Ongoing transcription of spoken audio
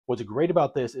What's great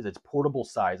about this is its portable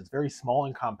size. It's very small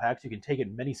and compact. So you can take it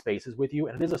in many spaces with you,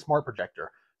 and it is a smart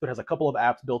projector. So it has a couple of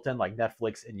apps built in like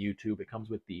Netflix and YouTube. It comes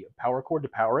with the power cord to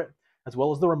power it, as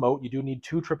well as the remote. You do need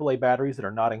two AAA batteries that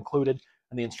are not included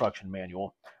in the instruction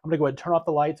manual. I'm going to go ahead and turn off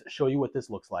the lights, show you what this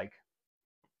looks like.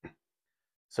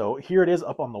 So here it is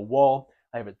up on the wall.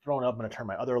 I have it thrown up. I'm going to turn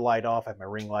my other light off. I have my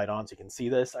ring light on so you can see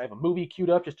this. I have a movie queued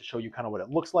up just to show you kind of what it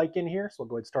looks like in here. So I'll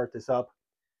go ahead and start this up.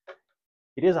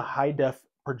 It is a high-def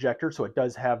projector, so it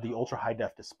does have the ultra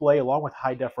high-def display along with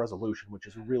high-def resolution, which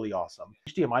is really awesome.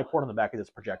 HDMI port on the back of this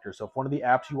projector, so if one of the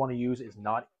apps you want to use is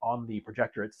not on the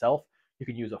projector itself, you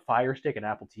can use a Fire Stick, an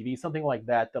Apple TV, something like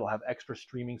that that'll have extra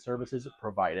streaming services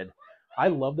provided. I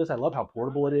love this. I love how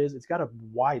portable it is. It's got a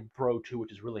wide throw too,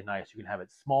 which is really nice. You can have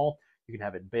it small, you can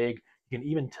have it big, you can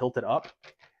even tilt it up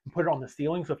and put it on the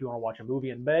ceiling. So if you want to watch a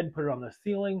movie in bed, put it on the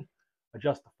ceiling,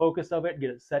 adjust the focus of it, get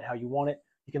it set how you want it.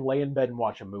 You can lay in bed and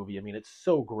watch a movie. I mean, it's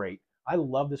so great. I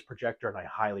love this projector and I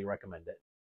highly recommend it.